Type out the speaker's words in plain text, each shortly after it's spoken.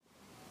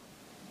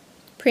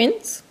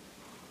Prince,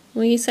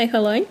 will you say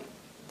hello?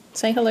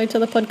 Say hello to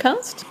the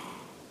podcast.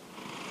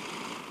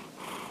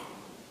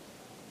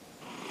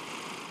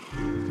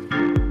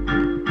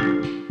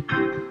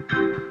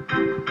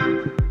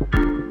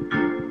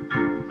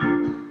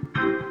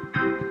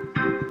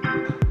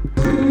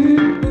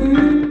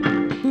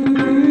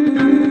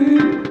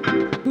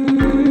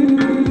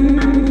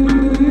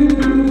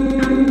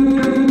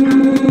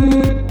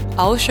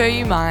 I'll show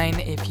you mine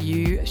if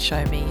you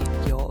show me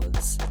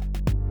yours.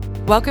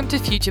 Welcome to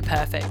Future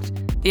Perfect,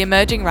 the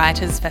Emerging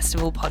Writers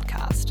Festival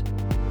podcast.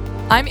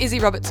 I'm Izzy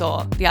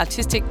Roberts-Orr, the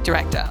Artistic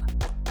Director.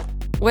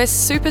 We're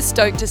super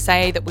stoked to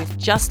say that we've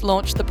just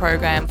launched the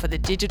program for the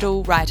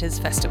Digital Writers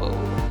Festival.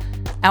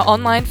 Our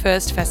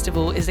online-first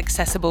festival is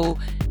accessible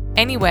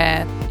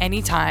anywhere,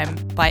 anytime,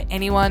 by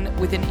anyone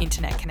with an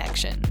internet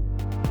connection.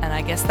 And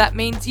I guess that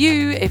means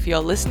you if you're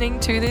listening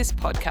to this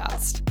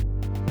podcast.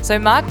 So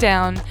mark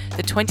down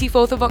the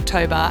 24th of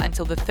October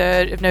until the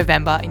 3rd of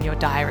November in your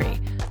diary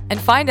and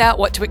find out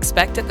what to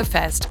expect at the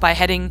fest by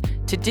heading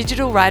to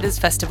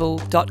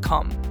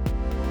digitalwritersfestival.com.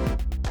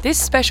 This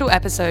special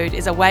episode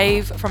is a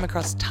wave from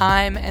across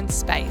time and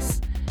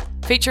space,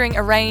 featuring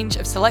a range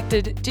of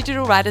selected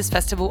Digital Writers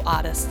Festival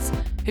artists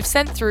who've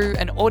sent through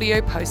an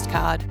audio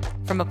postcard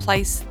from a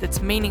place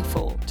that's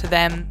meaningful to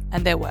them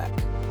and their work.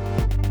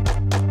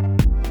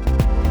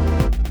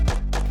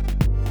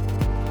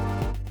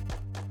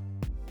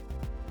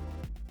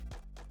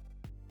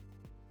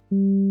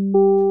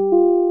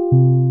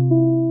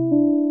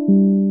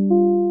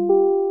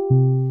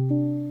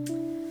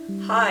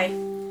 Hi,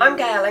 I'm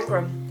Gail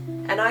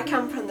Ingram, and I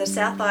come from the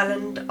South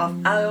Island of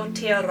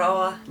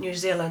Aotearoa, New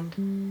Zealand.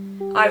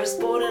 I was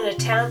born in a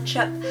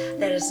township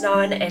that is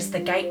known as the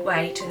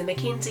gateway to the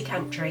Mackenzie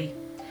Country,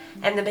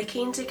 and the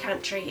Mackenzie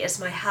Country is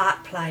my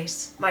heart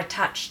place, my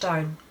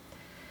touchstone.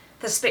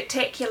 The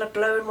spectacular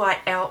blue and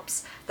white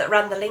Alps that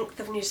run the length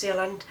of New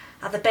Zealand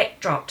are the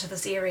backdrop to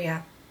this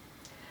area.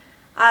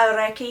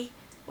 Aoraki,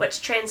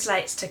 which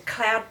translates to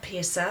cloud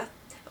piercer,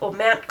 or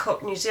Mount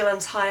Cook, New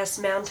Zealand's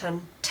highest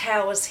mountain,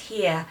 towers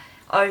here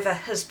over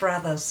his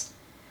brothers.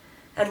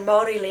 In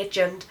Māori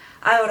legend,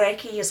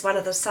 Aoraki is one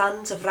of the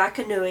sons of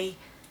Rakanui,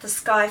 the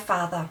Sky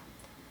Father.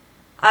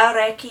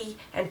 Aoraki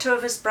and two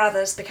of his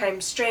brothers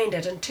became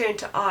stranded and turned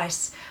to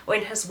ice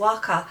when his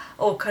waka,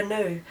 or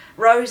canoe,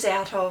 rose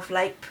out of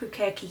Lake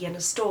Pukaki in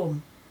a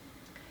storm.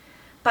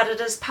 But it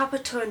is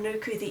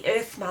Papatūānuku, the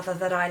Earth Mother,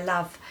 that I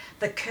love,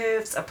 the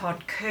curves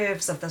upon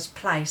curves of this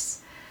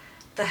place.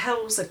 The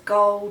hills are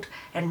gold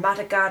and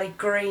Matagari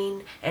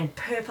green and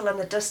purple in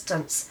the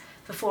distance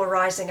before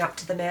rising up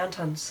to the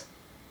mountains.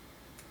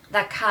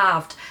 They're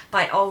carved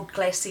by old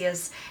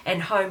glaciers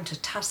and home to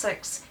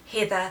tussocks,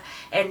 heather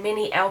and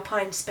many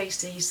alpine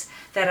species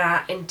that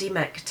are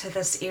endemic to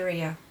this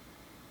area.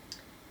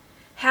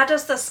 How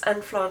does this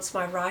influence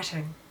my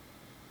writing?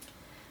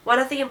 One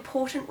of the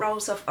important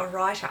roles of a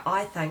writer,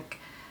 I think,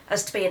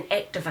 is to be an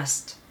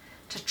activist,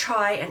 to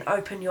try and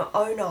open your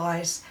own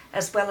eyes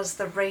as well as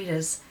the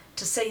readers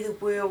to see the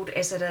world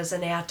as it is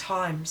in our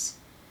times.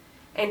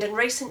 And in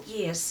recent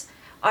years,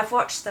 I've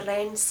watched the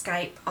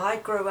landscape I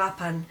grew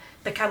up in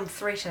become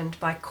threatened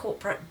by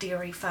corporate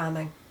dairy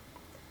farming.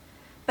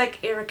 Big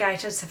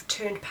irrigators have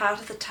turned part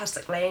of the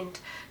tussock land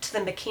to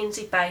the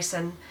Mackenzie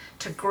Basin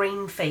to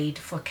green feed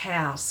for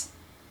cows.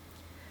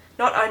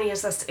 Not only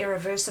is this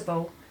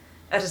irreversible,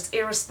 it is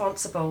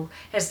irresponsible,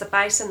 as the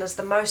basin is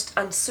the most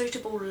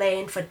unsuitable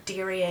land for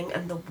dairying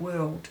in the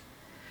world.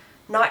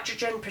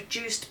 Nitrogen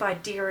produced by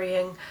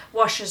dairying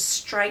washes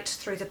straight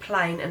through the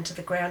plain into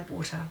the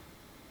groundwater.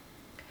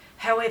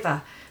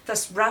 However,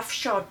 this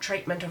roughshod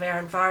treatment of our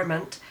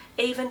environment,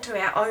 even to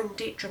our own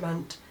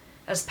detriment,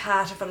 is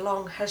part of a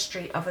long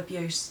history of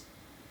abuse.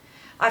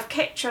 I've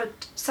captured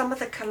some of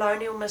the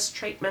colonial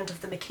mistreatment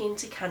of the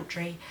Mackenzie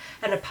Country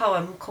in a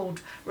poem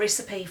called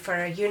Recipe for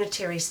a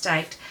Unitary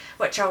State,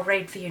 which I'll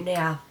read for you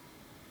now.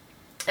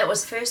 It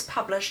was first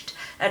published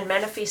in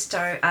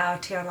Manifesto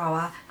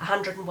Aotearoa,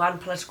 101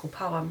 Political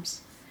Poems,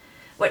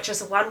 which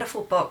is a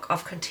wonderful book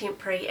of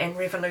contemporary and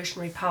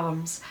revolutionary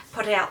poems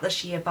put out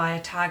this year by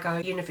Otago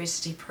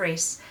University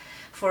Press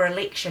for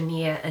election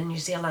year in New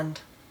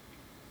Zealand.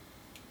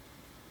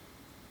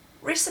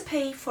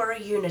 Recipe for a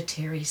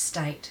Unitary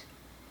State.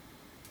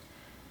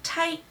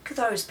 Take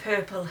those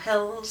purple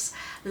hills,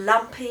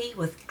 lumpy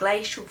with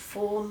glacial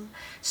form,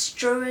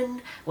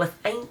 strewn with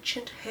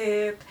ancient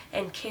herb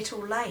and kettle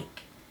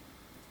lake.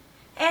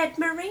 Add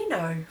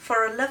merino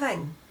for a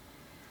living,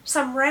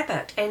 some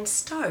rabbit and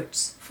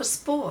stoats for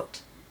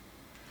sport.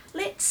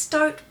 Let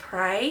stoat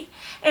prey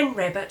and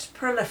rabbit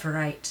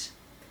proliferate.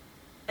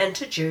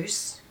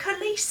 Introduce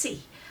Khaleesi,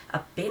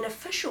 a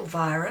beneficial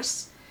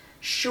virus,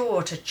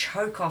 sure to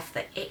choke off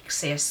the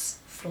excess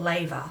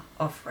flavour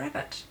of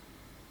rabbit.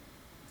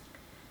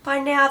 By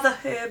now the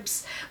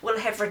herbs will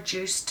have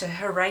reduced to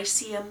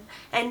herbaceum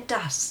and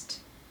dust.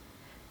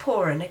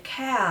 Pour in a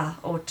cow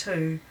or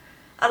two,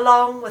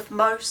 along with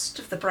most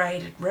of the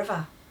braided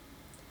river.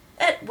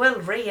 It will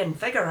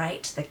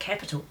reinvigorate the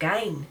capital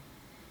gain.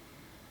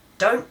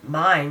 don't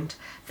mind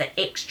the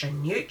extra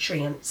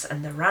nutrients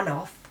in the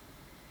runoff.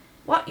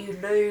 What you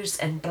lose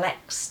in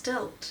black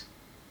stilt,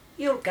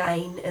 you'll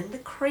gain in the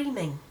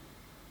creaming.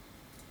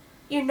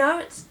 You know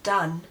it's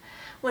done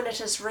when it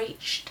has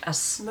reached a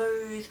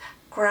smooth,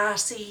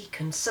 grassy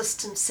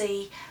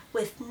consistency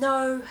with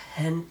no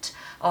hint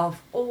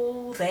of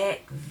all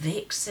that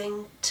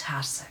vexing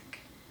tussock.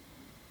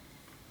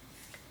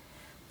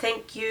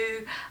 Thank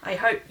you. I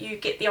hope you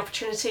get the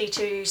opportunity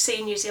to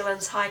see New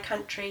Zealand's high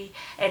country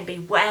and be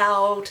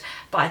wowed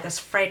by this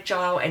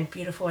fragile and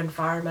beautiful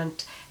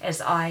environment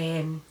as I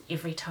am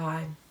every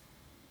time.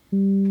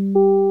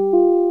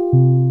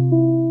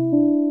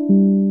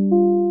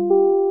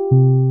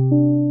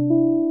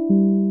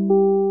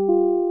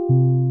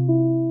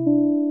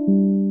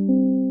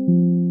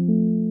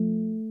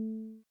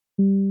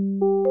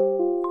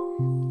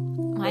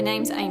 My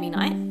name's Amy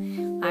Knight.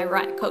 I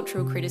write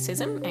cultural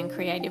criticism and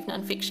creative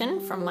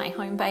nonfiction from my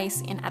home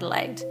base in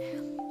Adelaide.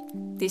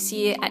 This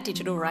year at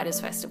Digital Writers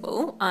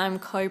Festival, I'm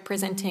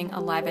co-presenting a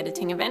live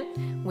editing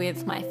event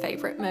with my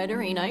favourite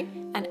murderino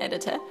and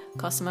editor,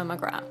 Cosima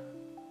McGrath.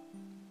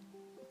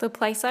 The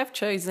place I've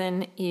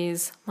chosen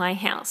is my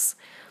house,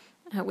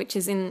 which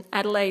is in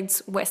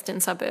Adelaide's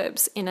western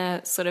suburbs in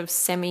a sort of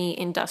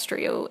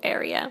semi-industrial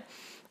area.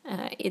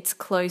 It's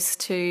close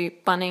to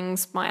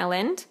Bunnings Mile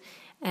End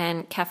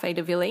and Cafe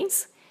de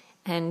Villiers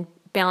and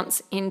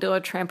Bounce Indoor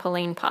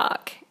Trampoline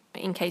Park,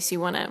 in case you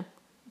want to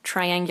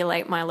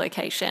triangulate my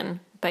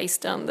location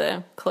based on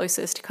the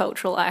closest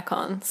cultural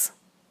icons.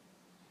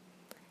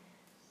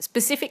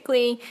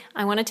 Specifically,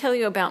 I want to tell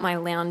you about my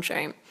lounge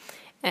room,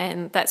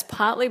 and that's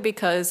partly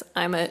because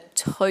I'm a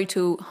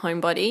total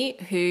homebody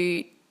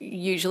who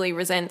usually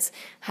resents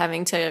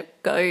having to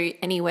go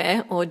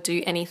anywhere or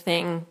do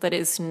anything that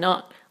is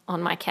not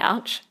on my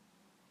couch.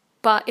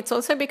 But it's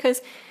also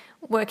because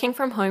working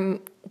from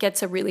home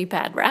gets a really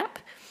bad rap,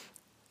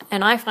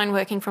 and I find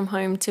working from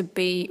home to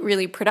be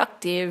really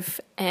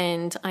productive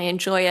and I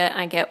enjoy it.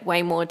 I get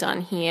way more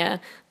done here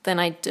than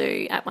I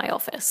do at my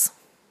office.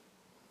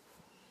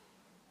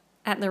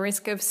 At the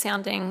risk of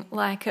sounding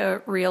like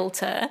a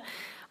realtor,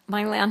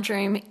 my lounge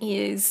room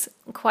is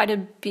quite a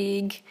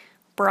big,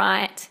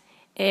 bright,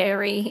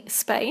 airy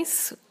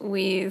space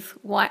with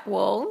white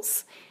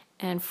walls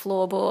and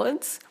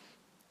floorboards,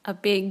 a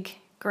big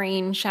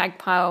green shag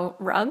pile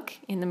rug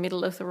in the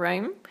middle of the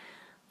room,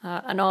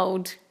 an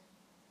old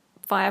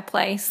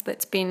fireplace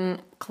that's been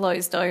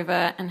closed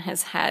over and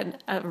has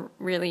had a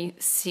really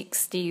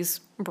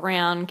 60s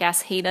brown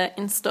gas heater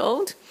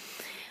installed.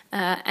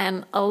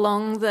 And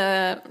along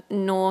the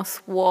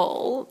north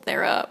wall,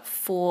 there are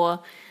 4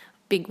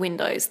 big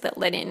windows that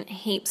let in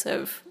heaps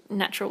of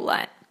natural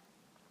light.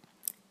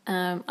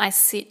 I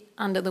sit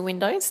under the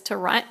windows to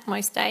write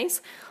most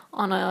days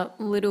on a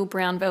little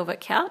brown velvet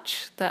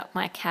couch that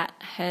my cat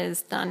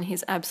has done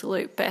his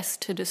absolute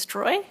best to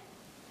destroy.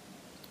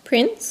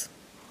 Prince,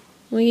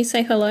 will you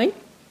say hello?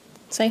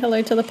 Say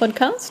hello to the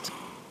podcast.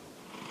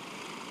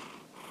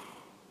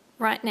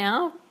 Right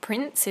now,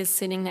 Prince is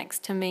sitting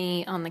next to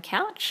me on the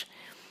couch,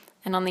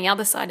 and on the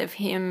other side of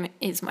him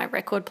is my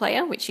record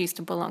player, which used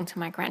to belong to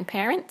my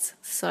grandparents,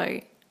 so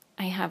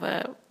I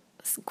have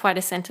quite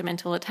a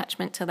sentimental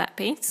attachment to that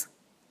piece.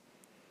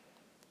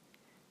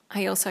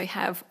 I also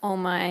have all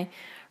my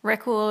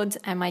records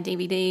and my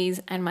DVDs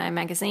and my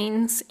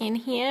magazines in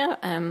here.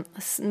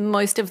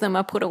 Most of them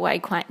are put away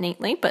quite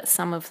neatly, but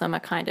some of them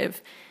are kind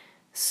of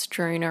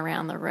strewn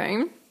around the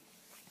room.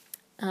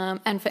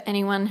 And for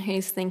anyone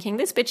who's thinking,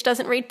 this bitch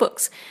doesn't read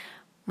books,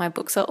 my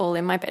books are all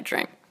in my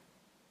bedroom.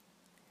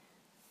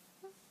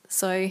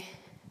 So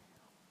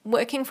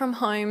working from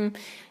home,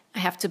 I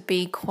have to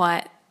be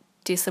quite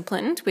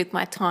disciplined with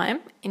my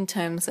time in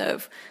terms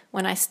of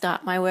when I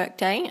start my work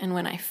day and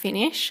when I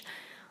finish.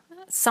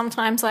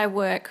 Sometimes I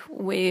work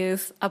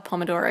with a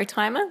Pomodoro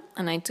timer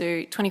and I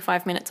do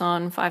 25 minutes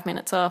on, 5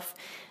 minutes off,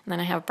 and then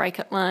I have a break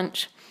at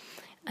lunch.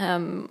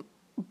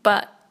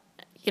 But,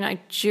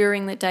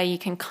 during the day you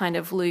can kind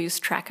of lose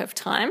track of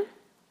time.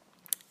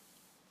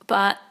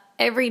 But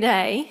every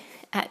day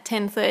at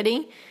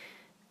 10:30,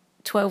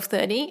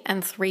 12:30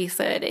 and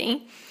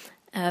 3:30,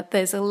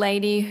 there's a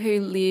lady who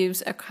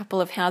lives a couple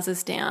of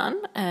houses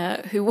down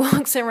who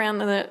walks around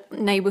the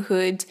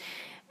neighbourhood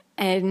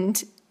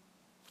and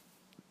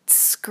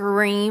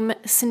scream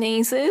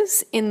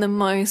sneezes in the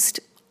most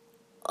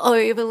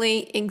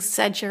overly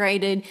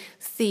exaggerated,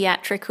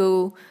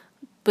 theatrical,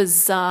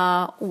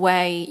 bizarre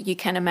way you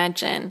can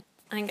imagine.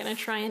 I'm going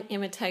to try and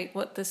imitate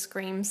what the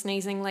scream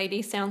sneezing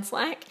lady sounds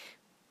like.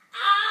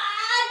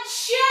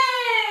 Achoo!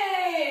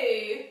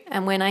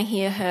 And when I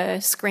hear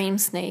her scream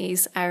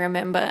sneeze, I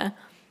remember,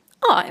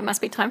 it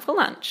must be time for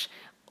lunch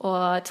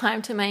or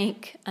time to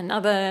make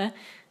another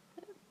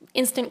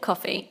instant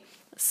coffee.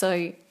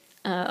 So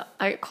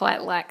I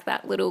quite like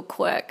that little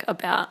quirk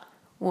about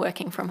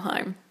working from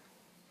home.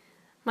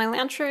 My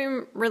lounge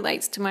room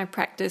relates to my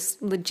practice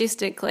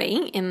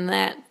logistically in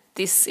that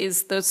this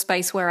is the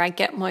space where I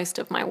get most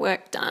of my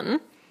work done.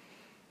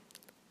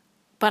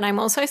 but I'm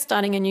also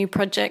starting a new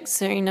project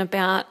soon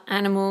about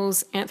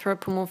animals,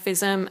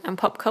 anthropomorphism, and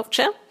pop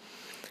culture.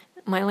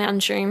 My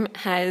lounge room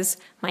has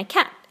my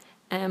cat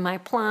and my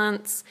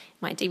plants,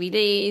 my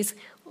DVDs,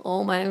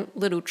 all my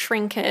little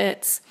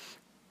trinkets,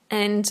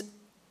 and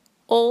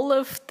all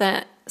of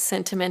that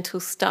sentimental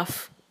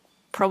stuff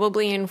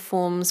probably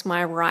informs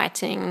my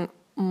writing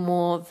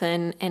more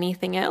than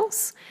anything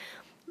else.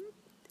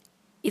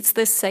 It's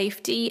the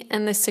safety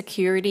and the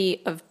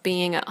security of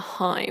being at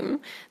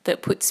home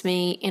that puts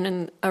me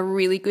in a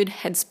really good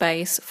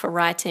headspace for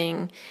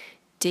writing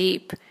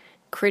deep,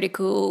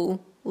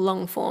 critical,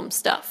 long-form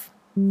stuff.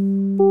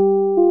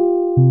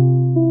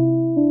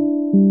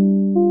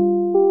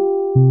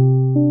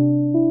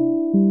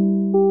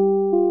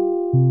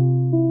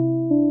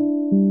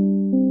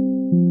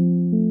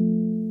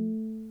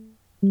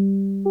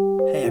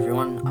 Hey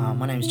everyone,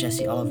 my name is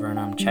Jesse Oliver and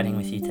I'm chatting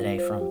with you today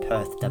from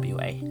Perth,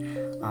 WA.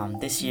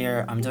 This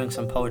year I'm doing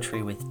some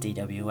poetry with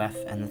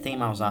DWF and the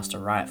theme I was asked to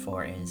write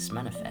for is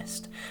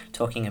Manifest,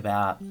 talking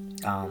about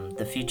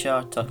the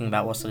future, talking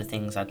about what sort of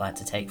things I'd like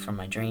to take from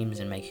my dreams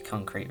and make a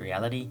concrete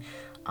reality.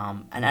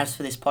 And as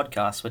for this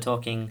podcast, we're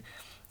talking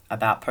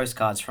about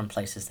postcards from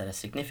places that are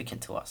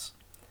significant to us.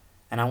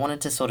 And I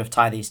wanted to sort of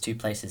tie these two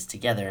places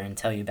together and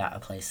tell you about a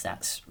place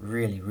that's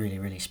really, really,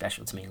 really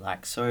special to me,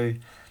 like so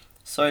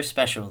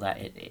special that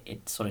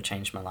it sort of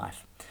changed my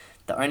life.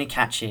 The only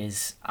catch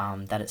is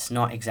that it's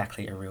not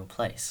exactly a real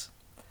place.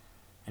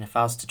 And if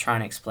I was to try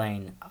and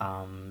explain,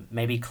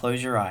 maybe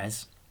close your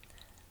eyes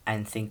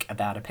and think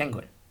about a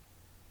penguin.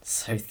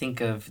 So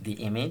think of the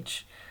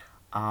image,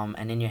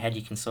 and in your head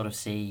you can sort of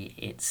see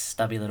its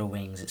stubby little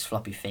wings, its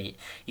floppy feet.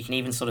 You can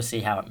even sort of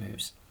see how it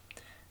moves.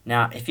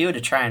 Now, if you were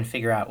to try and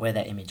figure out where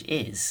that image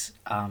is,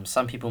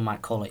 some people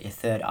might call it your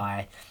third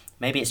eye.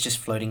 Maybe it's just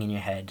floating in your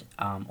head.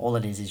 All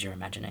it is your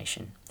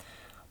imagination.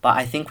 But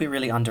I think we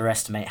really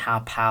underestimate how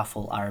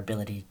powerful our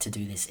ability to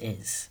do this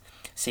is.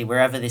 See,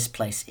 wherever this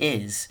place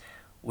is,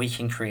 we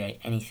can create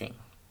anything.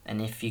 And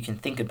if you can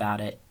think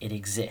about it, it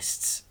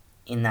exists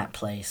in that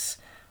place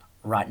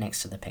right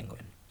next to the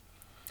penguin.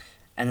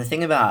 And the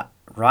thing about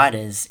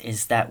writers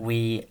is that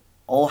we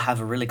all have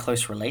a really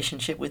close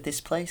relationship with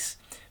this place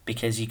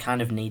because you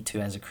kind of need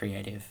to as a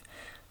creative.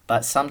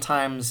 But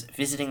sometimes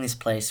visiting this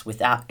place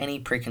without any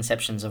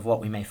preconceptions of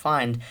what we may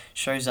find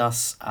shows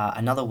us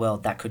another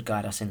world that could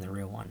guide us in the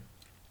real one.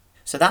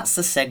 So that's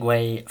the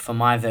segue for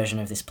my version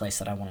of this place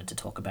that I wanted to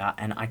talk about,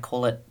 and I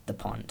call it The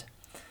Pond.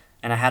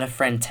 And I had a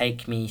friend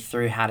take me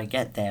through how to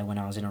get there when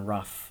I was in a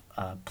rough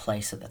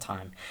place at the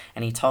time.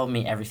 And he told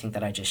me everything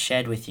that I just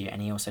shared with you,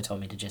 and he also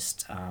told me to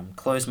just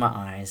close my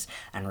eyes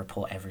and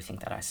report everything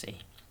that I see.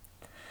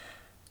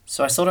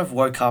 So I sort of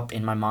woke up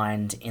in my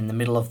mind in the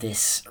middle of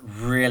this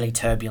really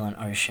turbulent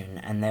ocean,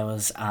 and there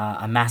was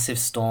a massive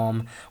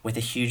storm with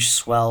a huge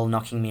swell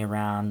knocking me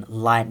around,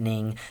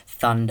 lightning,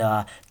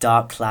 thunder,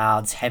 dark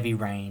clouds, heavy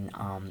rain,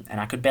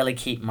 and I could barely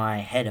keep my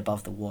head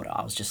above the water.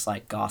 I was just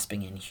like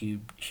gasping in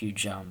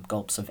huge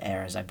gulps of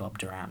air as I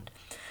bobbed around.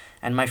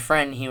 And my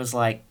friend, he was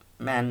like,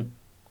 "Man,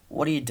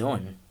 what are you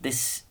doing?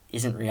 This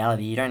isn't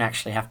reality. You don't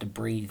actually have to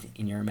breathe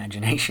in your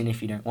imagination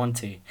if you don't want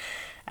to."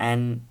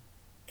 And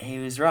he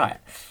was right.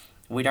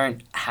 We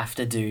don't have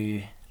to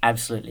do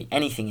absolutely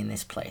anything in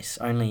this place,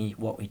 only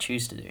what we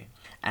choose to do.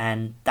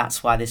 And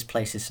that's why this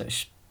place is so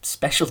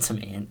special to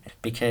me, and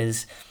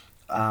because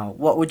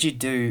what would you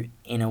do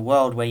in a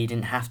world where you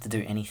didn't have to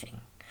do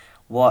anything?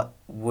 What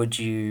would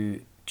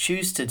you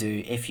choose to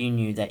do if you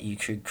knew that you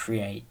could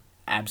create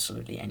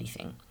absolutely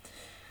anything?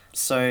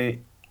 So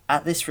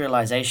at this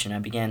realization, I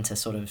began to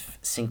sort of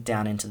sink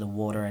down into the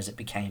water as it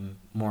became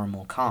more and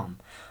more calm.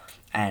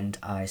 And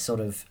I sort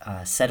of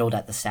settled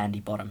at the sandy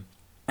bottom.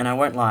 And I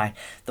won't lie,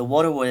 the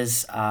water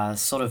was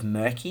sort of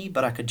murky,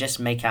 but I could just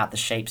make out the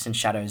shapes and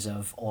shadows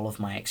of all of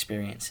my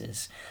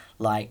experiences.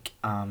 Like,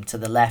 to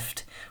the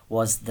left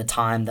was the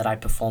time that I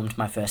performed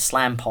my first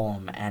slam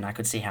poem, and I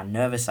could see how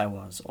nervous I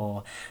was.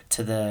 Or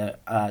to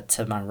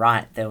my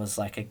right, there was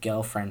like a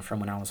girlfriend from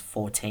when I was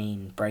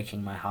 14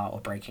 breaking my heart or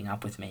breaking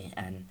up with me.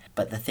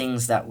 But the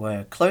things that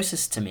were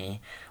closest to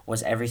me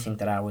was everything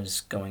that I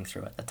was going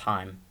through at the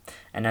time.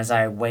 And as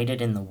I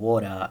waded in the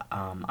water,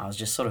 I was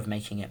just sort of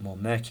making it more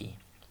murky.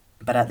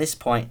 But at this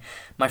point,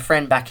 my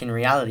friend back in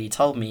reality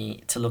told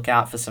me to look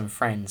out for some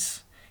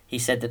friends. He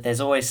said that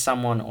there's always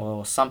someone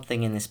or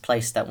something in this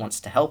place that wants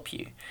to help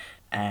you.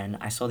 And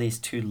I saw these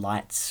two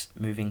lights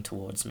moving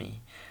towards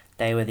me.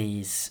 They were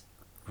these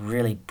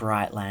really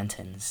bright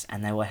lanterns,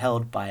 and they were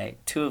held by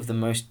two of the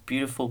most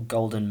beautiful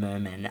golden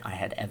mermen I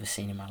had ever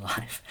seen in my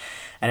life.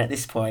 And at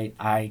this point,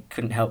 I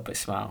couldn't help but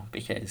smile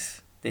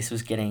because this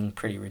was getting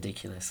pretty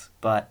ridiculous.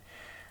 But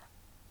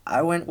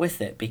I went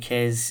with it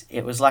because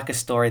it was like a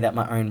story that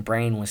my own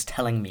brain was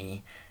telling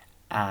me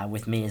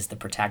with me as the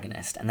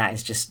protagonist, and that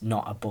is just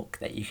not a book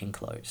that you can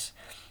close.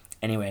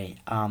 Anyway,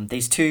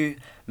 these two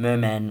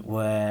mermen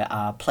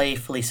were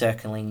playfully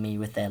circling me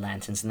with their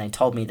lanterns, and they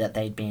told me that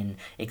they'd been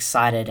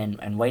excited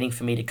and waiting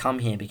for me to come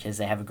here because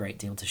they have a great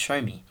deal to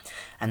show me.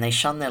 And they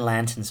shone their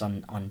lanterns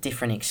on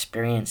different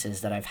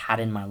experiences that I've had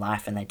in my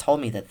life, and they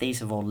told me that these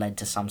have all led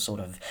to some sort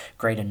of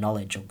greater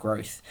knowledge or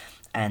growth,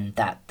 and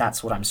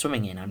that's what I'm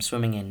swimming in. I'm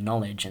swimming in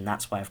knowledge, and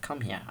that's why I've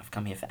come here. I've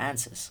come here for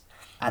answers.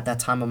 At that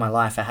time of my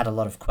life, I had a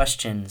lot of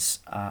questions,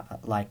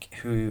 like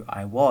who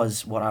I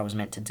was, what I was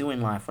meant to do in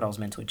life, what I was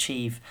meant to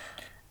achieve.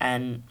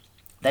 And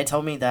they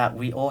told me that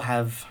we all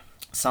have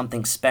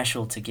something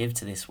special to give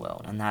to this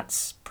world, and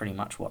that's pretty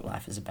much what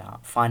life is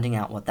about. Finding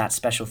out what that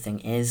special thing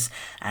is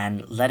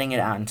and letting it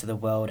out into the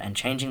world and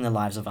changing the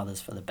lives of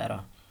others for the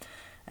better.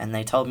 And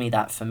they told me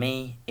that for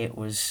me, it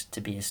was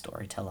to be a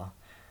storyteller.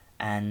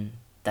 And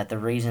that the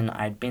reason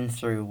I'd been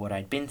through what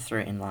I'd been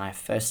through in life,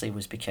 firstly,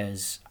 was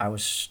because I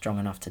was strong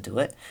enough to do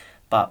it,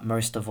 but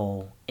most of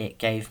all, it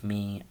gave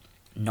me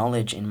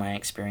knowledge in my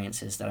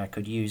experiences that I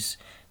could use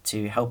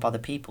to help other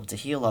people, to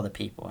heal other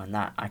people, and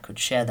that I could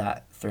share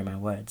that through my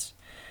words.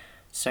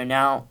 So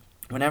now,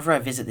 whenever I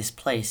visit this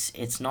place,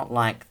 it's not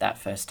like that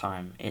first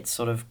time. It's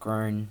sort of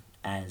grown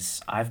as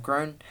I've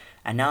grown,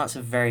 and now it's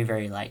a very,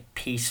 very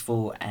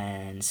peaceful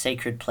and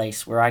sacred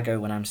place where I go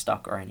when I'm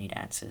stuck or I need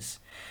answers.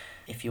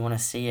 If you want to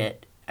see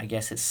it, I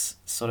guess it's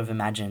sort of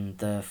imagine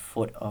the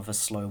foot of a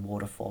slow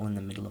waterfall in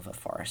the middle of a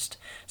forest,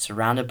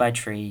 surrounded by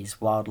trees,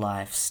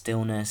 wildlife,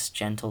 stillness,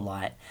 gentle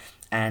light,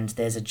 and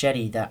there's a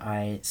jetty that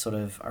I sort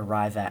of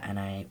arrive at, and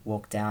I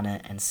walk down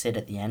it and sit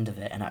at the end of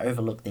it, and I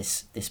overlook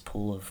this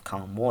pool of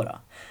calm water,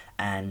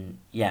 and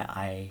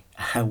I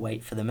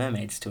wait for the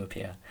mermaids to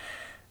appear.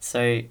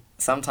 So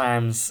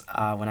sometimes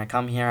when I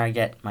come here, I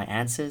get my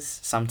answers.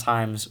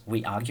 Sometimes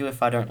we argue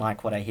if I don't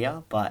like what I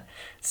hear, but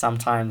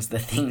sometimes the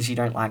things you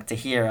don't like to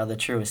hear are the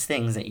truest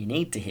things that you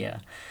need to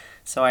hear.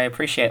 So I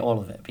appreciate all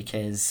of it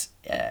because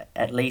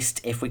at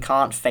least if we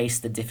can't face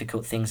the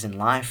difficult things in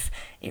life,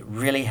 it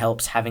really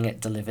helps having it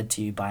delivered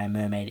to you by a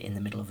mermaid in the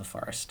middle of a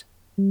forest.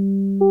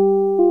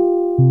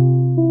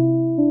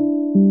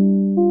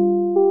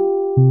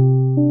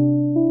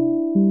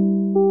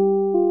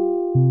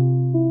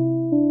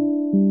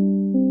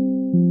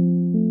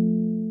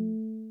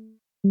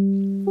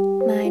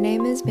 My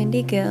name is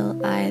Mindy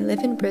Gill. I live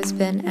in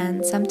Brisbane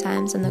and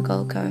sometimes on the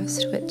Gold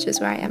Coast, which is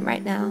where I am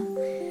right now.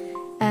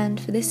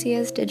 And for this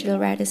year's Digital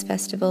Writers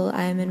Festival,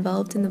 I am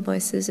involved in the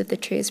Voices of the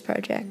Trees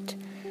project,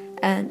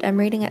 and I'm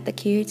reading at the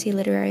QUT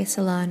Literary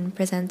Salon,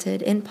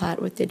 presented in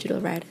part with digital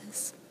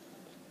writers.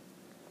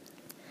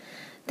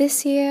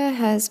 This year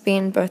has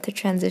been both a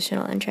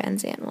transitional and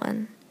transient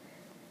one.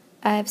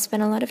 I've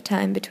spent a lot of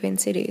time between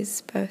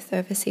cities, both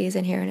overseas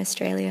and here in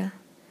Australia.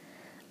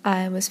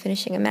 I was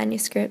finishing a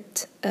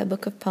manuscript, a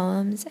book of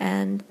poems,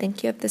 and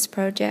thinking of this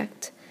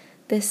project,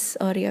 this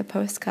audio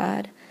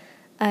postcard,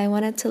 I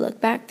wanted to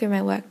look back through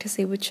my work to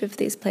see which of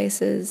these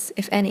places,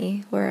 if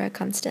any, were a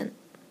constant.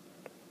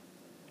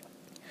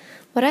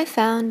 What I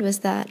found was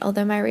that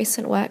although my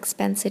recent work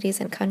spanned cities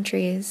and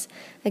countries,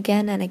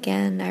 again and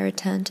again I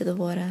returned to the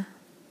water.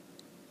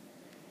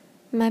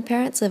 My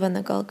parents live on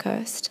the Gold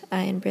Coast,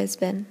 I in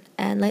Brisbane,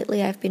 and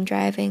lately I've been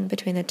driving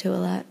between the two a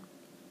lot.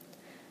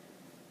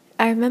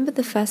 I remember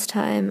the first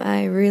time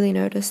I really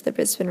noticed the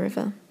Brisbane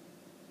River.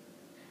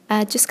 I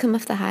had just come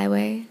off the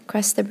highway,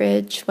 crossed the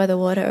bridge where the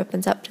water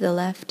opens up to the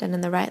left and in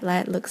the right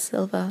light looks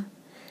silver,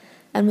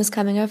 and was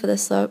coming over the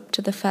slope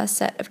to the first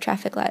set of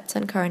traffic lights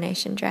on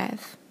Coronation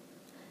Drive.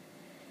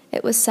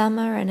 It was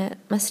summer and it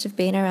must have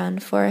been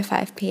around 4 or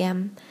 5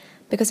 p.m.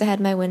 because I had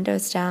my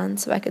windows down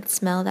so I could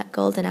smell that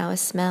golden hour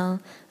smell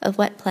of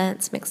wet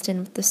plants mixed in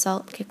with the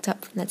salt kicked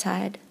up from the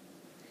tide.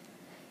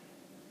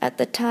 At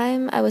the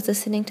time, I was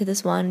listening to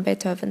this one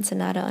Beethoven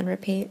sonata on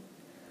repeat,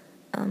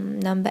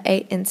 number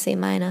 8 in C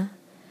minor.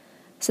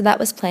 So that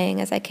was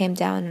playing as I came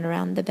down and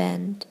around the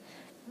bend,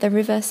 the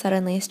river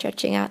suddenly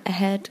stretching out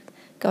ahead,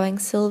 going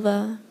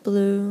silver,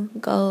 blue,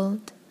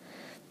 gold,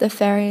 the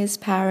ferries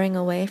powering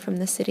away from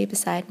the city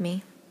beside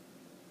me.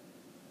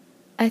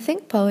 I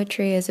think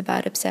poetry is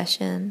about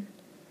obsession,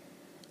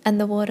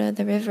 and the water,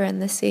 the river,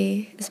 and the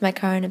sea is my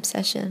current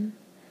obsession,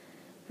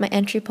 my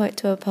entry point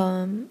to a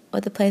poem, or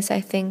the place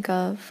I think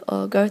of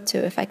or go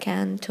to if I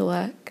can to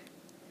work.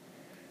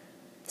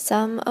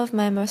 Some of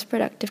my most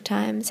productive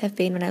times have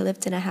been when I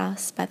lived in a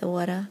house by the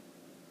water.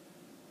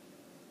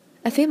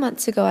 A few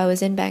months ago I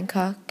was in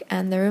Bangkok,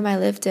 and the room I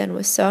lived in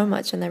was so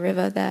much on the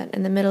river that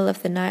in the middle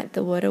of the night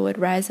the water would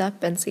rise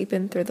up and seep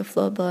in through the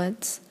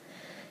floorboards.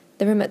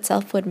 The room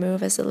itself would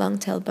move as the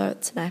long-tailed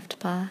boats knifed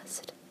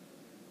past.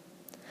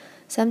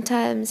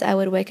 Sometimes I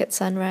would wake at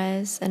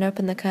sunrise and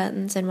open the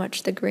curtains and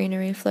watch the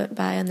greenery float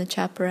by on the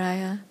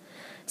Chaparaya,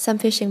 some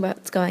fishing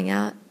boats going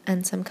out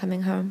and some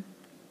coming home.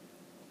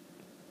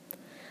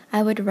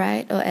 I would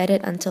write or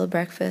edit until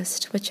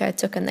breakfast, which I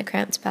took on the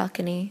cramped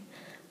balcony,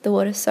 the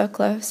water so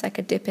close I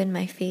could dip in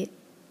my feet.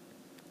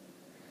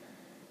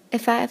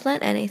 If I have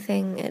learnt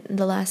anything in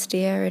the last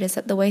year, it is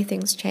that the way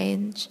things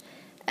change,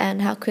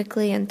 and how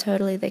quickly and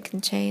totally they can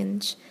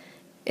change,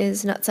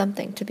 is not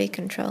something to be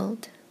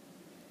controlled.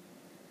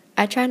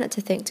 I try not to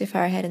think too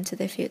far ahead into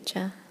the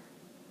future.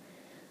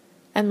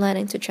 I'm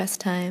learning to trust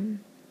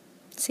time,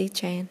 see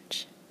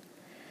change,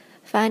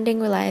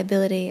 finding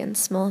reliability in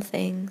small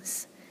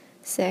things,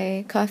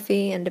 say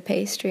coffee and a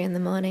pastry in the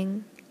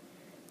morning,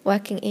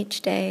 working each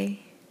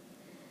day,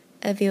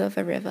 a view of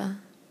a river.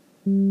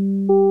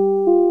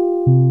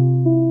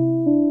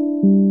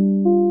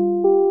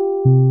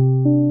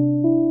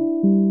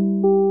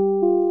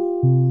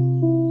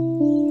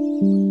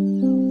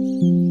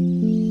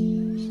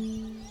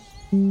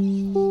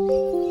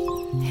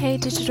 Hey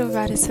Digital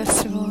Writers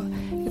Festival,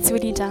 it's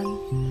Winnie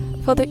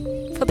Dunn. For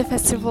the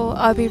festival,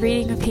 I'll be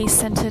reading a piece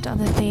centered on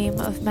the theme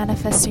of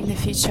manifesting the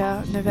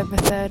future, November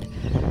 3rd.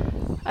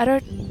 I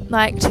don't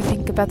like to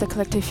think about the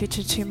collective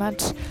future too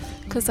much,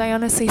 because I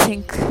honestly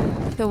think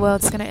the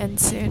world's going to end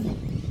soon.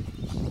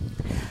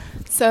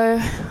 So,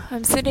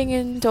 I'm sitting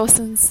in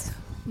Dawson's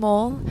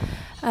Mall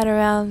at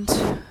around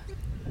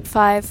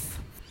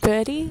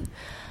 5:30.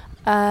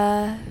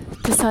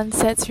 The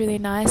sunset's really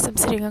nice. I'm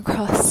sitting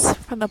across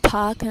from the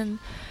park, and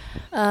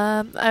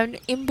I'm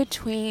in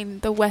between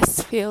the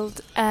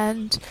Westfield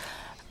and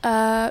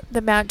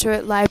the Mount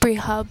Druitt Library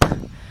Hub,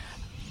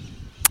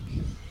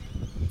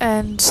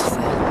 and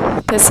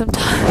there's some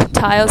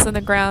tiles on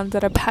the ground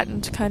that are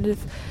patterned kind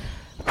of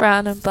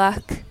brown and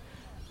black.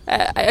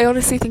 I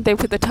honestly think they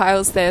put the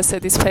tiles there so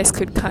this place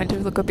could kind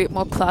of look a bit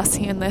more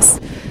classy and less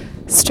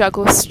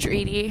struggle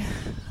streety.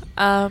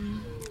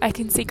 I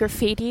can see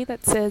graffiti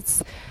that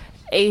says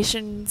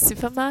Asian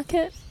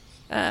supermarket.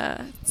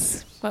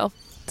 It's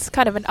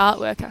kind of an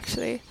artwork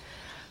actually.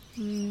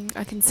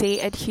 I can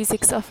see Ed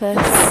Husick's office.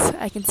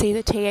 I can see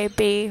the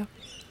TAB.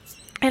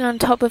 And on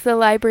top of the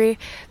library,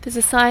 there's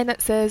a sign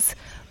that says,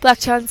 Black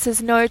Chan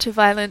says no to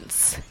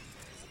violence.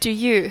 Do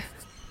you?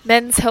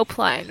 Men's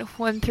Helpline,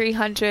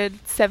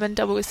 1300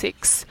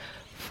 766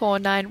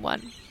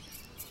 491.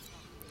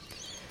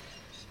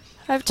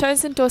 I've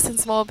chosen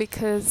Dawson's Mall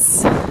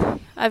because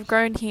I've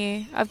grown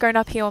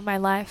up here all my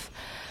life.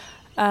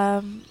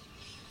 And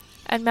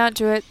Mount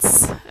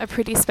Druitt's a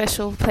pretty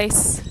special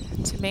place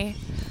to me.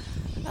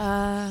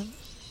 I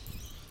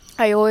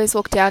always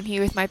walk down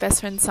here with my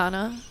best friend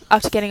Sana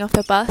after getting off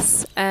the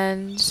bus,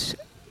 and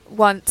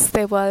once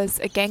there was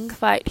a gang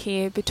fight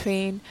here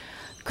between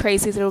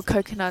Crazy Little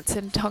Coconuts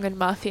and Tongan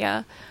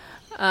Mafia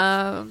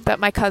that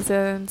my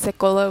cousin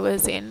Sekola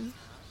was in.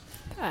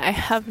 I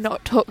have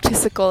not talked to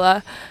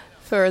Sekola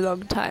for a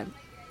long time.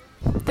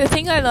 The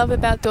thing I love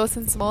about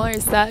Dawson's Mall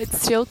is that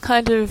it's still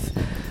kind of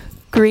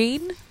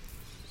green.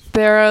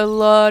 There are a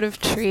lot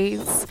of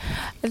trees,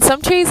 and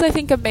some trees I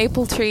think are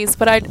maple trees,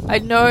 but I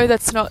know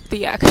that's not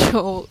the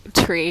actual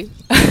tree.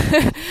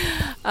 There's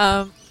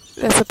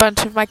a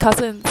bunch of my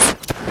cousins,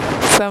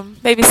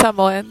 maybe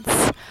Samoans,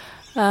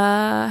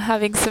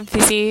 having some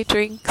fizzy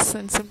drinks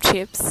and some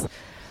chips.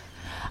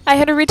 I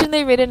had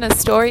originally written a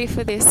story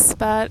for this,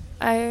 but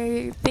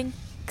I think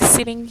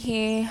sitting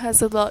here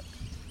has a lot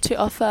to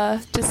offer,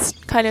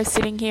 just kind of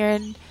sitting here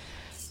and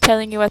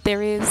telling you what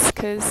there is,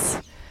 because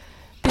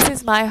this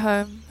is my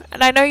home.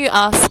 And I know you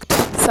asked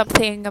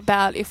something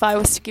about if I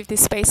was to give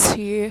this space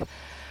to you,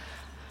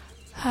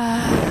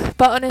 but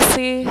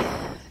honestly,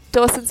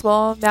 Dawson's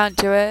Mall, Mount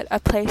Druitt,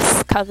 a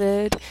place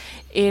covered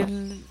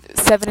in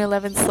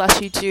 7-Eleven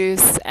slushy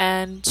juice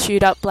and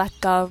chewed up black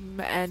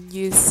gum and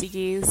used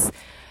ciggies.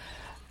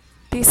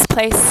 This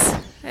place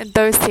and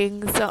those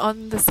things are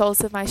on the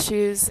soles of my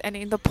shoes and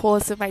in the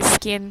pores of my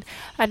skin,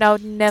 and I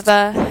would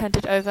never hand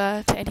it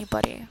over to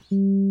anybody.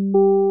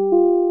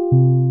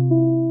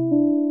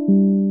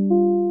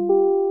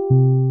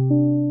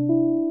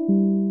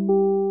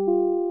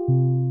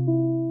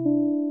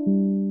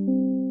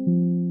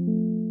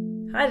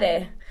 Hi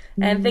there,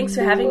 and thanks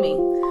for having me.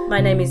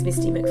 My name is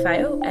Misty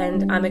McPhail,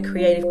 and I'm a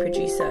creative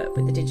producer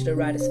with the Digital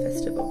Writers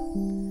Festival.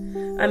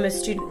 I'm a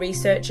student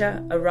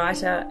researcher, a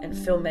writer and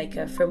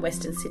filmmaker from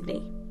Western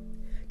Sydney.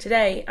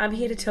 Today, I'm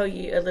here to tell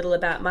you a little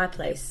about my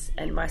place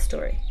and my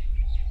story.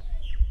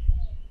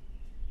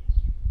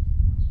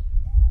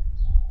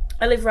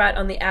 I live right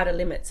on the outer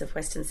limits of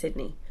Western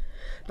Sydney.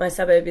 My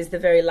suburb is the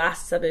very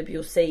last suburb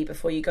you'll see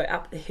before you go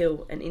up the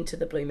hill and into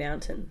the Blue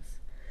Mountains.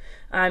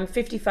 I'm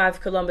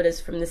 55 kilometres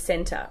from the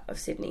centre of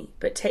Sydney,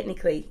 but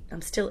technically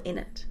I'm still in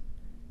it.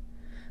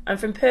 I'm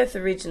from Perth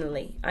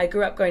originally. I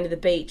grew up going to the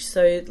beach,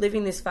 so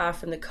living this far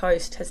from the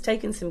coast has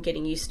taken some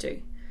getting used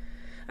to.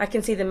 I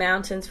can see the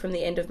mountains from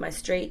the end of my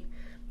street,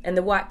 and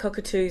the white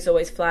cockatoos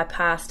always fly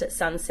past at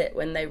sunset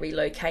when they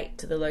relocate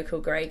to the local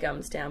grey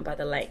gums down by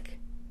the lake.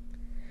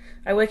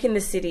 I work in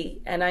the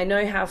city, and I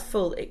know how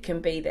full it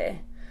can be there,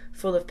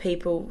 full of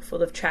people,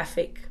 full of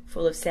traffic,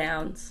 full of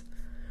sounds.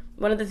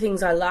 One of the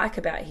things I like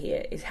about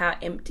here is how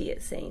empty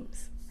it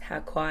seems,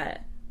 how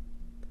quiet.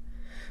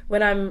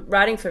 When I'm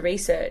writing for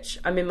research,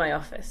 I'm in my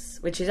office,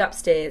 which is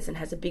upstairs and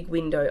has a big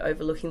window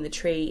overlooking the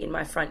tree in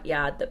my front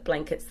yard that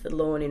blankets the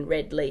lawn in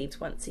red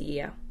leaves once a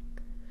year.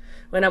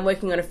 When I'm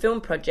working on a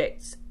film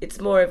project, it's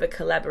more of a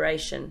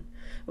collaboration.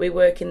 We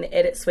work in the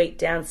edit suite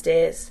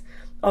downstairs,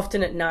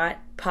 often at night,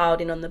 piled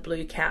in on the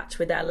blue couch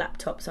with our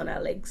laptops on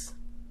our legs.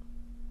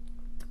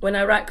 When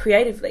I write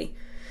creatively,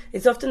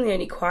 It's often the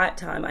only quiet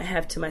time I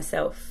have to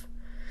myself.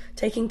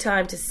 Taking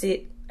time to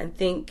sit and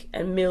think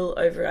and mill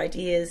over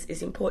ideas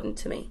is important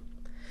to me.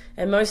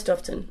 And most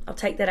often, I'll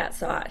take that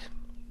outside.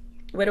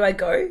 Where do I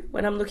go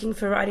when I'm looking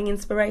for writing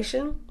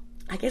inspiration?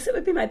 I guess it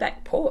would be my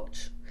back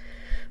porch.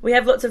 We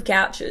have lots of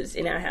couches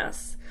in our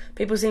house.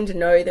 People seem to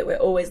know that we're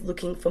always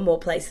looking for more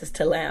places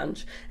to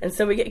lounge, and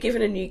so we get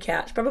given a new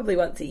couch probably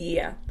once a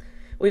year.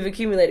 We've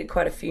accumulated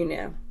quite a few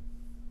now.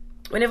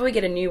 Whenever we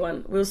get a new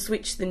one, we'll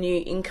switch the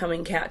new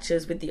incoming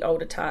couches with the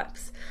older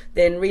types,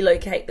 then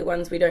relocate the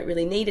ones we don't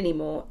really need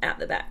anymore out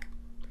the back.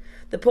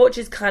 The porch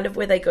is kind of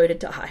where they go to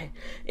die.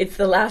 It's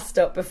the last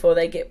stop before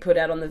they get put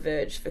out on the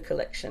verge for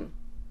collection.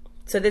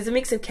 So there's a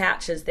mix of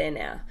couches there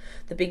now.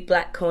 The big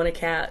black corner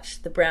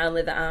couch, the brown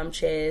leather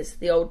armchairs,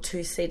 the old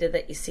two-seater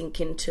that you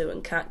sink into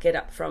and can't get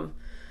up from,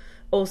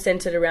 all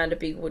centred around a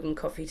big wooden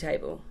coffee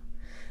table.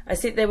 I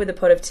sit there with a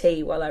pot of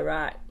tea while I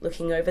write,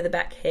 looking over the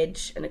back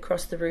hedge and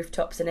across the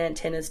rooftops and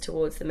antennas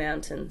towards the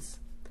mountains.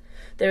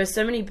 There are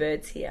so many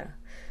birds here.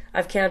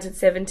 I've counted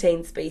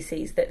 17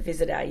 species that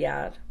visit our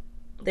yard.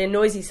 They're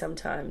noisy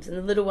sometimes, and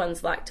the little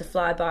ones like to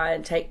fly by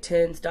and take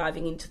turns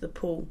diving into the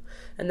pool,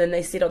 and then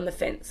they sit on the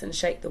fence and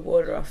shake the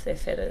water off their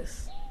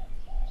feathers.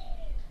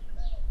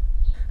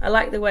 I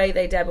like the way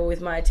they dabble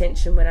with my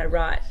attention when I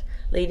write,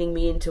 leading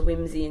me into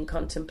whimsy and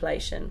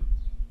contemplation.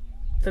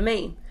 For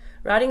me,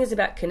 writing is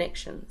about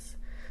connections,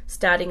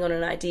 starting on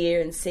an idea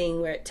and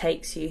seeing where it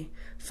takes you,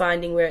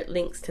 finding where it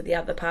links to the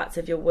other parts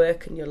of your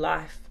work and your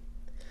life.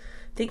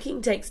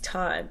 Thinking takes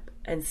time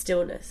and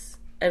stillness,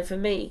 and for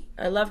me,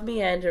 I love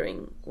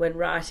meandering when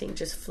writing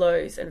just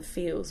flows and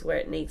feels where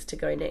it needs to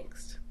go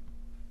next.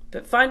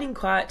 But finding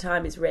quiet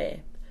time is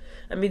rare.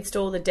 Amidst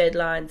all the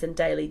deadlines and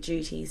daily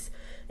duties,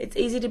 it's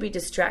easy to be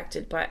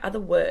distracted by other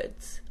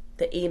words,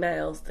 the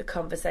emails, the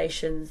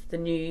conversations, the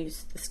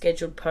news, the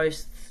scheduled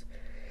posts.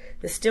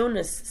 The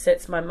stillness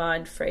sets my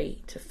mind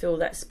free to fill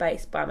that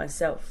space by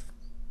myself.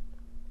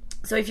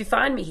 So if you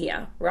find me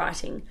here,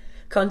 writing,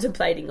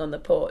 contemplating on the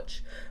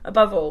porch,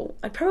 above all,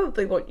 I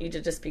probably want you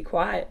to just be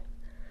quiet.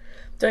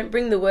 Don't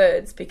bring the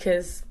words,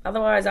 because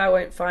otherwise I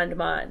won't find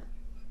mine.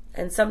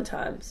 And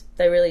sometimes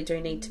they really do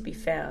need to be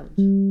found.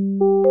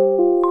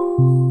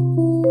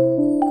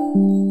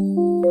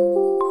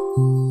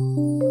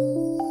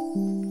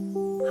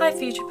 Hi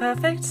Future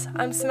Perfect,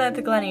 I'm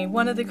Samantha Glennie,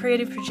 one of the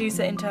creative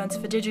producer interns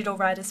for Digital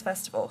Writers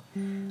Festival.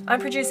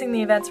 I'm producing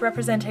the event's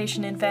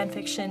representation in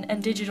fanfiction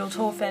and digital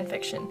tour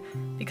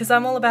fanfiction because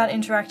I'm all about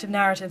interactive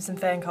narratives and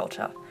fan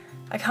culture.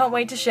 I can't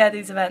wait to share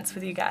these events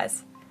with you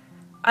guys.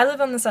 I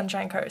live on the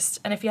Sunshine Coast,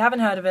 and if you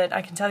haven't heard of it,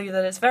 I can tell you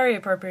that it's very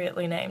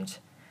appropriately named.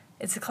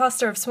 It's a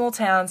cluster of small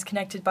towns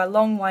connected by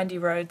long, windy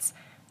roads,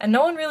 and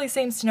no one really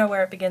seems to know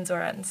where it begins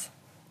or ends.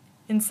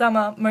 In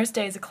summer, most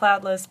days are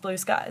cloudless, blue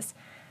skies,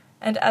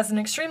 and as an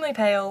extremely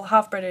pale,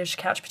 half-British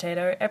couch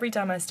potato, every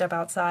time I step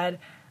outside,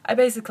 I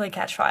basically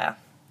catch fire.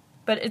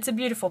 But it's a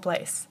beautiful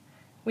place.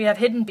 We have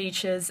hidden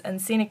beaches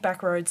and scenic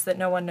back roads that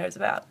no one knows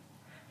about.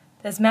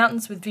 There's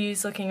mountains with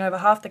views looking over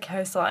half the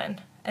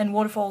coastline, and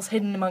waterfalls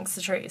hidden amongst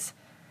the trees.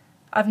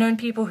 I've known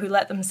people who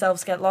let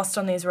themselves get lost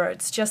on these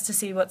roads just to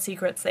see what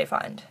secrets they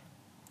find.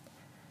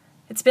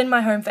 It's been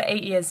my home for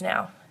 8 years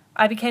now.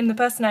 I became the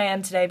person I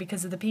am today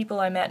because of the people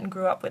I met and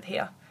grew up with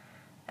here.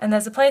 And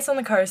there's a place on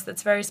the coast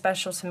that's very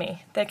special to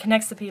me, that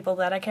connects the people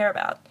that I care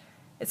about.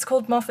 It's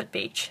called Moffat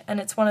Beach, and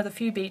it's one of the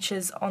few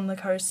beaches on the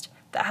coast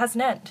that has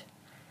an end.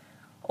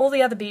 All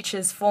the other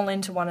beaches fall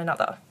into one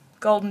another.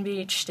 Golden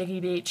Beach,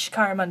 Sticky Beach,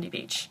 Curramundi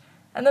Beach,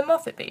 and then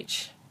Moffat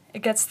Beach.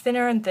 It gets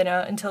thinner and thinner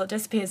until it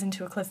disappears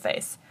into a cliff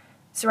face,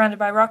 surrounded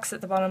by rocks at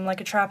the bottom like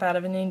a trap out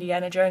of an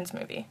Indiana Jones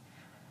movie.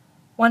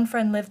 One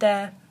friend lived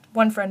there,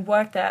 one friend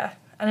worked there,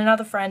 and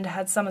another friend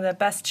had some of their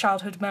best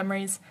childhood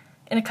memories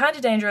in a kind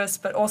of dangerous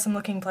but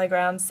awesome-looking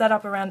playground set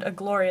up around a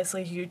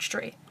gloriously huge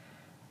tree.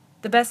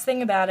 The best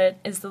thing about it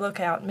is the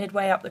lookout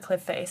midway up the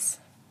cliff face.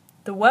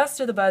 The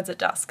worst are the birds at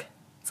dusk.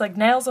 It's like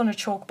nails on a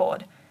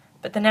chalkboard,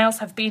 but the nails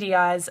have beady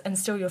eyes and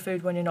steal your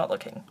food when you're not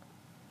looking.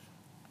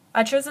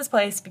 I chose this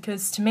place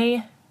because, to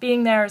me,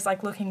 being there is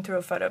like looking through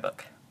a photo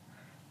book.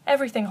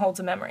 Everything holds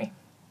a memory.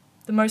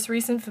 The most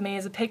recent for me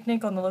is a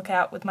picnic on the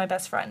lookout with my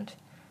best friend.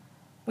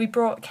 We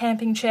brought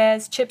camping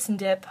chairs, chips and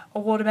dip, a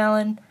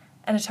watermelon,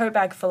 and a tote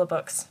bag full of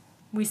books.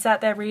 We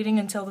sat there reading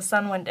until the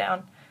sun went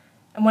down,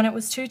 and when it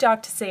was too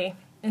dark to see,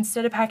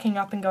 instead of packing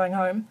up and going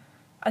home,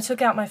 I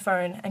took out my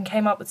phone and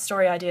came up with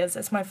story ideas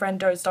as my friend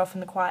dozed off in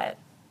the quiet.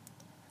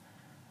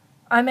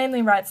 I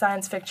mainly write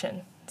science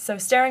fiction, so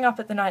staring up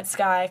at the night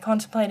sky,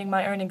 contemplating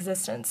my own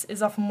existence,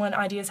 is often when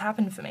ideas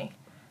happen for me.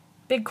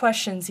 Big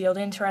questions yield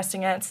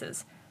interesting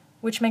answers,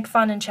 which make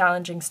fun and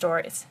challenging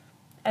stories.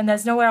 And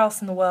there's nowhere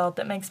else in the world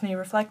that makes me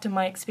reflect on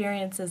my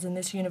experiences in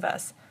this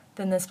universe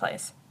than this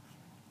place.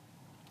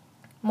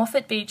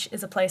 Moffat Beach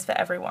is a place for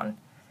everyone,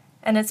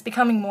 and it's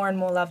becoming more and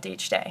more loved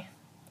each day.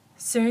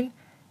 Soon,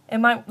 it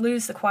might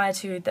lose the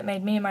quietude that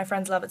made me and my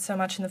friends love it so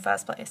much in the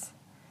first place.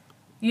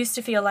 It used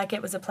to feel like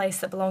it was a place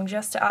that belonged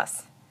just to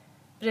us,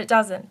 but it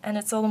doesn't, and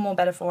it's all the more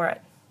better for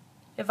it.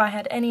 If I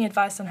had any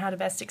advice on how to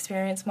best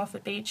experience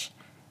Moffat Beach,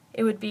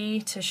 it would be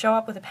to show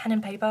up with a pen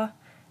and paper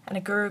and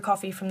a guru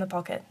coffee from the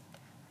pocket.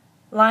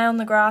 Lie on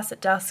the grass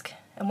at dusk,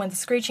 and when the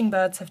screeching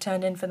birds have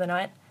turned in for the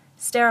night,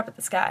 stare up at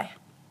the sky.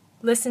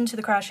 Listen to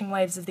the crashing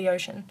waves of the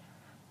ocean.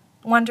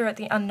 Wonder at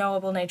the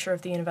unknowable nature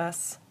of the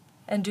universe.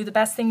 And do the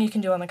best thing you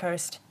can do on the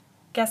coast.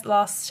 Get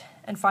lost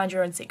and find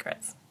your own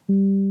secrets.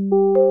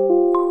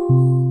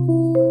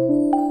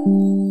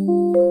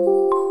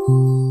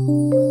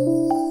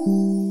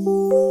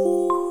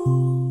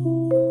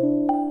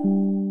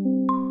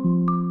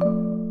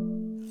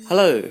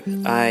 Hello,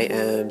 I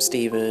am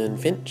Stephen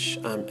Finch.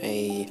 I'm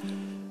a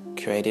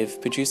creative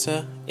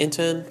producer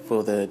intern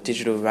for the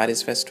Digital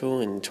Writers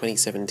Festival in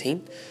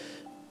 2017,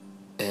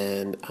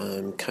 and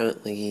I'm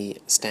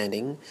currently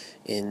standing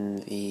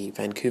in the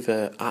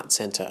Vancouver Arts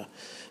Centre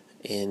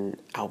in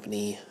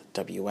Albany,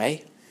 WA.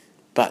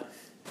 But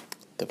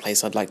the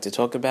place I'd like to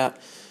talk about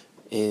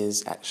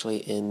is actually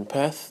in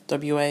Perth,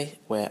 WA,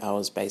 where I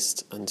was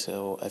based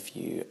until a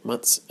few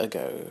months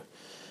ago.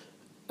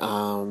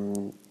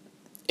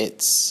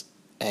 It's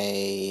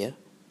a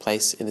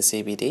place in the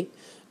CBD,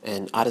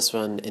 an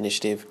artist-run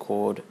initiative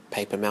called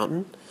Paper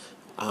Mountain,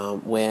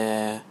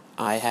 where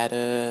I had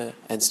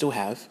and still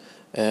have,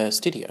 a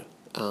studio.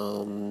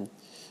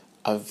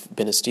 I've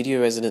been a studio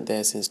resident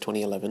there since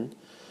 2011.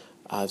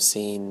 I've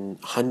seen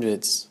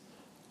hundreds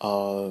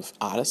of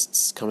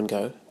artists come and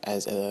go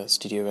as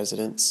studio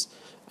residents,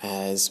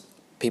 as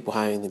people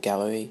hiring the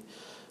gallery,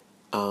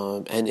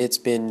 and it's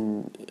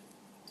been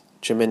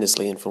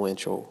tremendously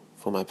influential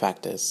for my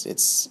practice.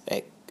 It's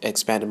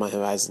expanded my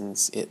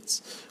horizons.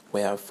 It's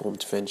where I've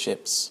formed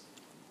friendships.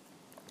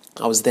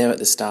 I was there at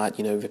the start,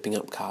 ripping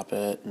up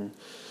carpet and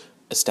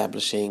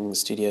establishing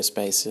studio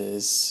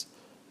spaces.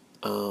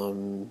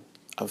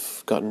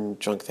 I've gotten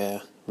drunk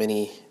there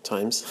many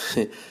times,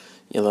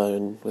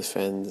 alone with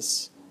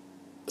friends.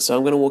 So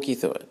I'm going to walk you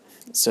through it.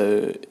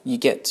 So you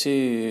get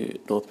to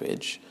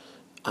Northbridge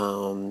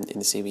in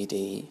the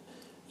CBD,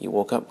 you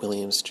walk up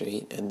William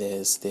Street, and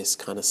there's this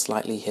kind of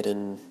slightly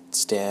hidden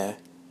stair.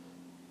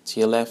 To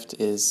your left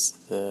is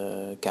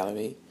the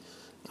gallery,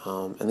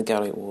 and the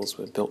gallery walls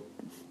were built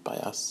by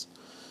us.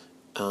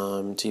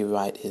 To your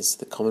right is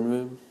the common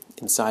room.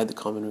 Inside the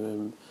common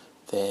room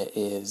there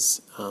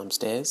is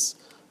stairs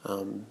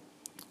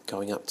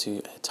going up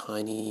to a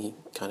tiny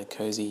kind of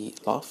cozy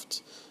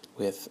loft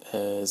with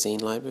a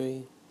zine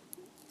library.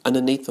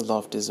 Underneath the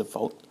loft is a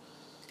vault.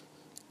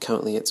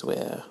 Currently it's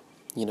where,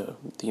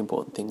 the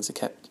important things are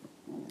kept,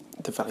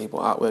 the valuable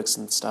artworks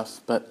and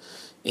stuff, but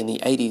in the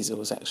 80s it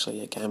was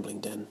actually a gambling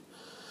den.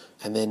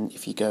 And then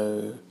if you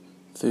go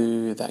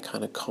through that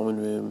kind of common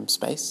room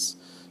space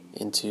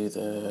into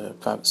the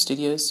private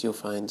studios, you'll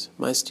find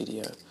my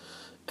studio.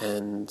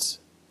 And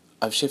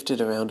I've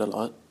shifted around a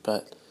lot,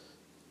 but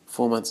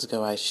 4 months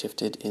ago I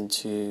shifted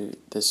into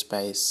the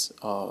space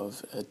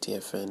of a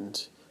dear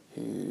friend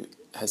who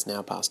has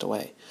now passed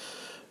away.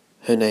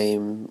 Her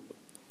name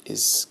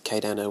is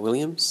Kaidana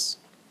Williams.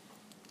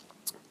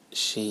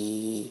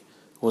 She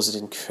was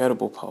an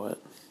incredible poet,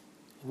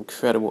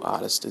 incredible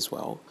artist as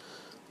well.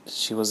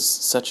 She was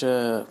such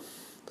a...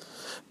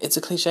 It's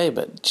a cliche,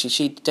 but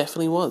she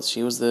definitely was.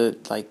 She was the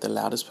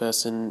loudest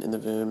person in the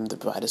room, the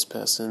brightest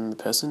person, the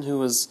person who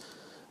was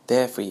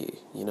there for you,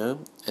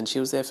 And she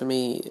was there for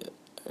me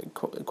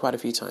quite a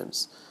few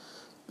times.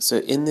 So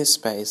in this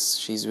space,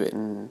 she's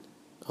written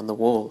on the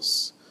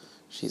walls.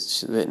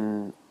 She's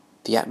written,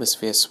 "The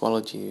atmosphere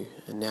swallowed you,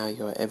 and now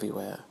you're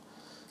everywhere."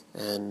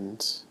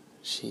 And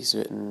she's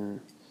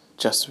written,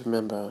 "Just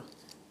remember,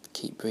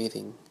 keep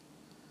breathing."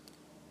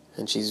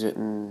 And she's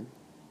written,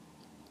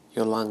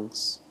 "Your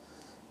lungs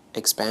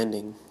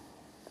expanding."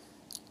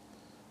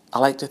 I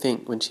like to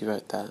think when she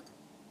wrote that,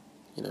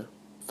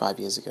 5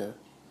 years ago,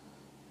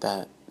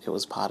 that it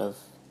was part of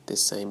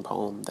this same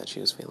poem that she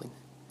was feeling.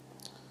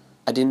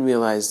 I didn't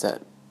realize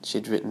that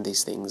she'd written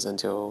these things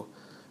until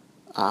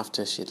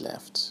after she'd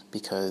left,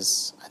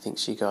 because I think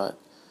she got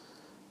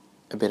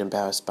a bit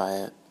embarrassed by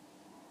it,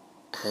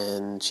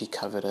 and she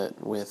covered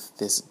it with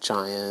this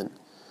giant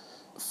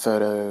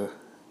photo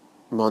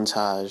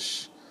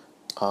montage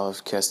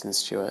of Kirsten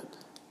Stewart,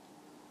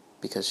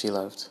 because she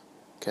loved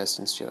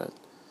Kirsten Stewart,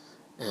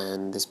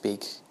 and this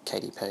big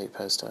Katy Perry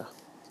poster.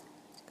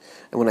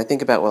 And when I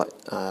think about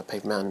what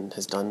Paper Mountain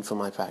has done for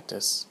my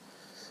practice,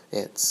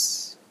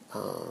 it's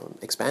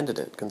expanded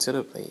it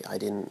considerably. I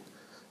didn't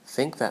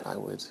think that I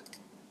would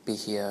be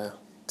here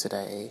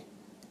today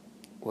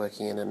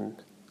working in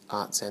an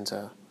art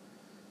centre.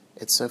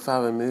 It's so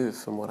far removed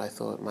from what I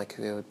thought my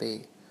career would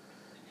be.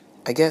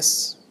 I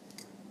guess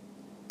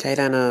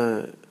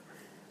Kaidana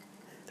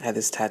had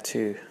this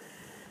tattoo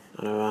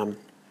on her arm,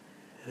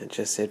 and it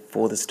just said,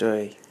 "For the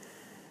story."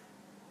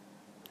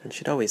 And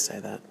she'd always say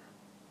that.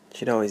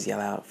 She'd always yell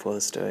out, "For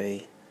the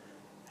story,"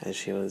 as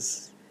she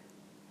was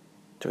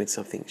doing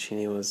something she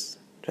knew was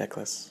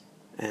reckless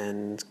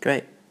and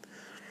great.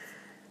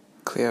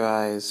 Clear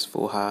eyes,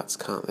 full hearts,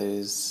 can't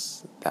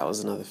lose. That was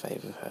another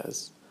favourite of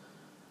hers,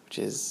 which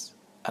is,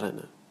 I don't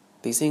know.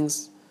 These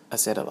things are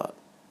said a lot,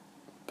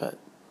 but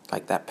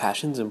that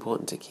passion's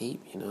important to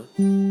keep,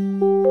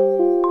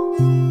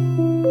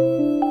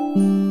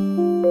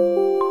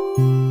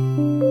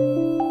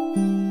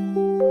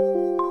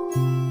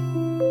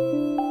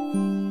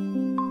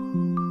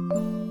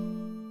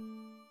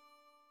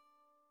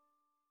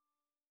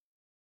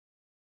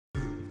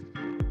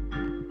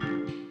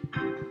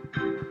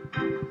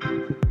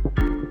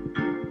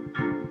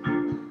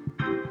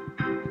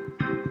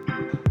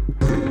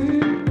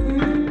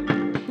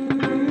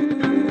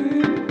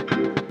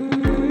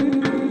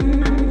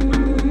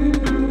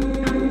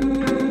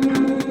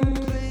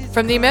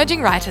 From the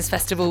Emerging Writers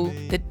Festival,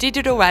 the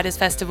Digital Writers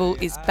Festival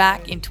is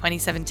back in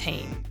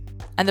 2017,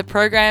 and the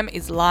program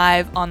is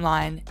live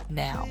online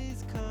now.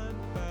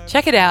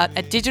 Check it out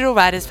at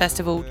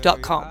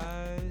digitalwritersfestival.com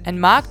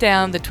and mark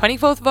down the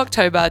 24th of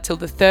October till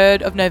the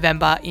 3rd of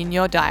November in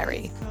your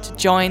diary to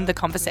join the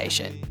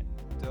conversation.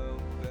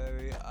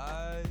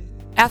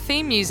 Our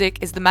theme music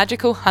is the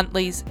magical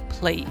Huntleys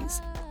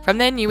Please from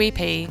their new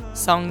EP,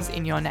 Songs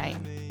in Your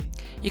Name.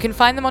 You can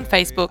find them on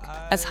Facebook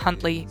as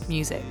Huntley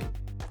Music.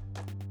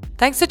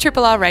 Thanks to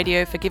Triple R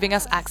Radio for giving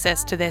us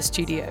access to their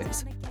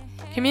studios.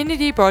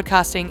 Community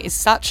broadcasting is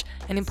such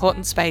an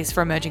important space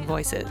for emerging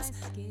voices,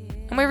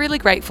 and we're really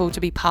grateful to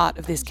be part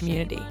of this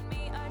community.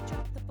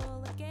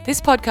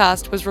 This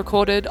podcast was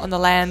recorded on the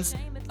lands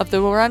of the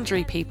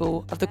Wurundjeri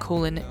people of the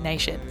Kulin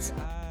Nations.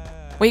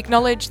 We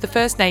acknowledge the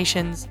First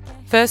Nations,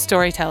 first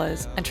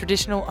storytellers, and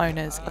traditional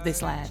owners of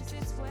this land.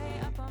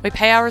 We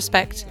pay our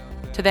respect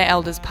to their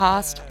elders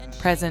past,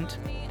 present,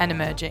 and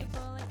emerging,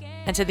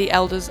 and to the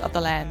elders of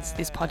the lands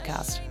this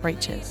podcast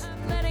reaches.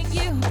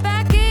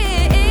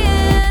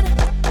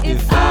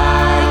 If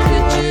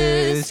I could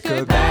just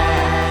go back.